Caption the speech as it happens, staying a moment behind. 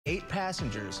8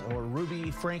 passengers, or Ruby,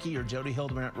 Franke, or Jodi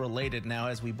Hildebrandt related. Now,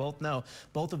 as we both know,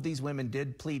 both of these women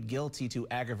did plead guilty to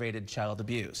aggravated child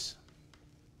abuse.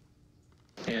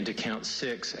 And to count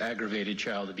 6, aggravated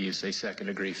child abuse, a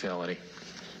second-degree felony.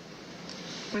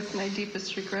 With my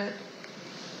deepest regret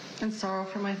and sorrow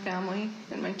for my family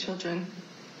and my children,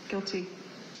 guilty.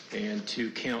 And to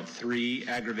count 3,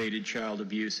 aggravated child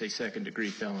abuse, a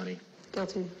second-degree felony.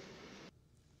 Guilty.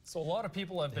 So a lot of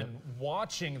people have been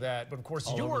watching that, but of course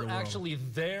you were actually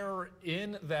there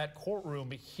in that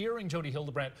courtroom hearing Jodi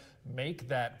Hildebrandt make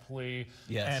that plea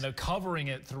and covering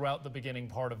it throughout the beginning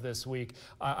part of this week.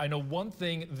 I know one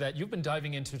thing that you've been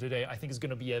diving into today I think is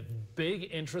going to be a big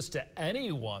interest to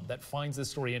anyone that finds this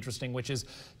story interesting, which is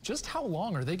just how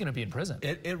long are they going to be in prison?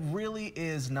 It really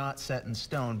is not set in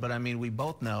stone, but I mean, we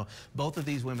both know both of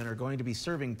these women are going to be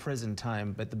serving prison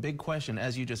time, but the big question,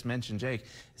 as you just mentioned, Jake,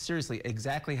 seriously,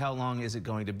 exactly how long is it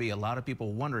going to be? A lot of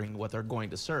people wondering what they're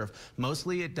going to serve.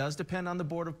 Mostly it does depend on the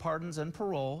Board of Pardons and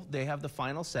Parole. They have the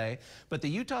final say, but the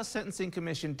Utah Sentencing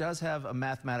Commission does have a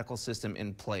mathematical system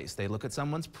in place. They look at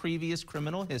someone's previous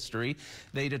criminal history.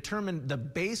 They determine the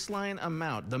baseline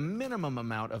amount, the minimum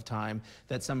amount of time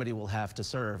that somebody will have to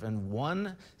serve. And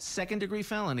one second-degree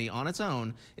felony on its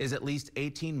own is at least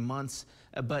 18 months.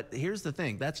 But here's the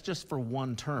thing, that's just for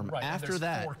one term. Right, after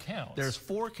that, there's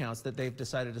 4 counts that they've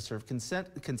decided to serve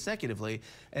consecutively,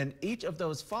 and each of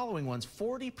those following ones,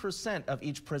 40% of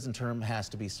each prison term has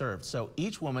to be served. So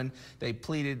each woman, they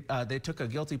took a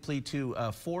guilty plea to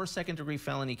 4 second-degree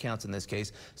felony counts in this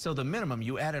case. So the minimum,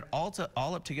 you add it all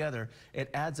up together, it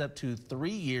adds up to 3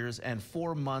 years and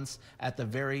 4 months at the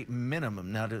very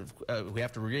minimum. Now, we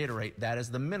have to reiterate, that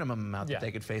is the minimum amount that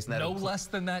they could face. And that no less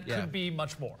than that could be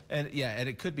much more. And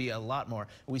it could be a lot more.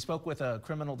 We spoke with a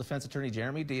criminal defense attorney,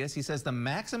 Jeremy Deus. He says the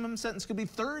maximum sentence could be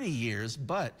 30 years,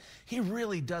 but he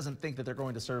really doesn't think that they're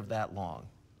going to serve that long.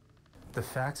 The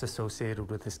facts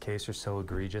associated with this case are so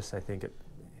egregious, I think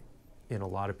in a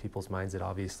lot of people's minds, it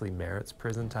obviously merits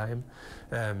prison time.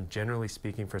 Generally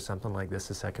speaking, for something like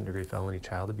this, a second-degree felony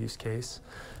child abuse case,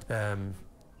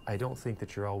 I don't think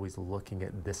that you're always looking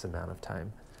at this amount of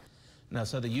time. Now,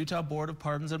 so the Utah Board of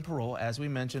Pardons and Parole, as we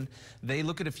mentioned, they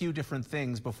look at a few different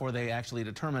things before they actually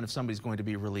determine if somebody's going to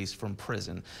be released from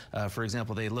prison. For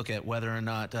example, they look at whether or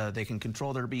not they can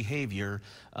control their behavior,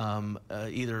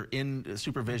 either in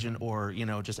supervision or,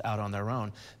 just out on their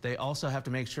own. They also have to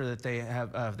make sure that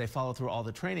they follow through all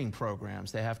the training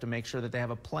programs. They have to make sure that they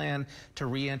have a plan to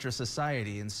re-enter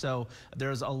society. And so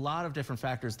there's a lot of different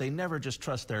factors. They never just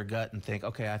trust their gut and think,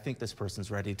 okay, I think this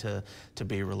person's ready to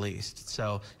be released.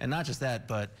 So, and not just that,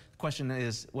 but the question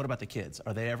is, what about the kids?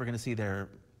 Are they ever going to see their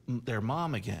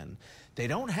mom again? They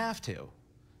don't have to.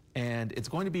 And it's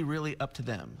going to be really up to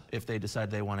them if they decide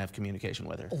they want to have communication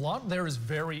with her. A lot there is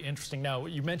very interesting. Now,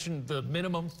 you mentioned the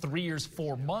minimum 3 years,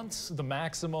 4 months, the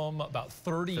maximum about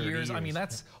 30 years. I mean,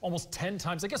 that's almost 10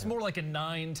 times. I guess more like a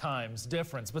 9 times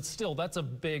difference, but still, that's a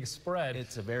big spread.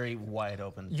 It's a very wide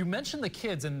open. You mentioned the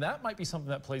kids, and that might be something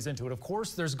that plays into it. Of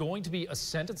course, there's going to be a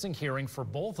sentencing hearing for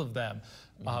both of them.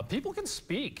 People can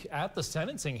speak at the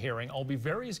sentencing hearing. I'll be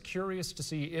very curious to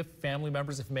see if family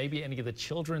members, if maybe any of the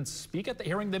children speak at the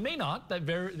hearing. They may not. They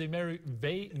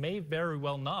may very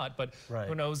well not. But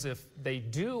who knows if they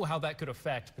do, how that could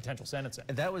affect potential sentencing.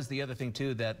 And that was the other thing,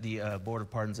 too, that the Board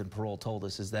of Pardons and Parole told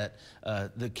us, is that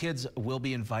the kids will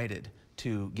be invited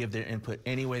to give their input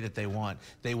any way that they want.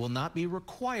 They will not be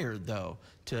required, though,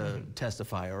 to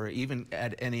testify or even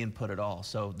add any input at all.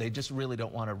 So they just really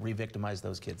don't want to re-victimize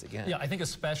those kids again. Yeah, I think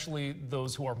especially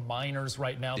those who are minors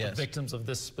right now, the victims of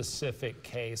this specific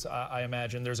case, I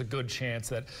imagine there's a good chance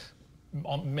that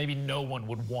maybe no one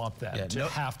would want that to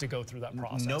have to go through that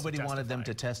process. Nobody wanted them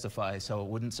to testify, so it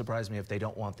wouldn't surprise me if they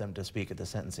don't want them to speak at the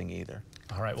sentencing either.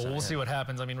 All right, well, we'll see what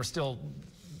happens. I mean, we're still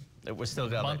a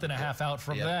month and a half out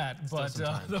from that, but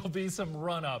there'll be some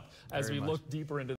run-up as we look deeper into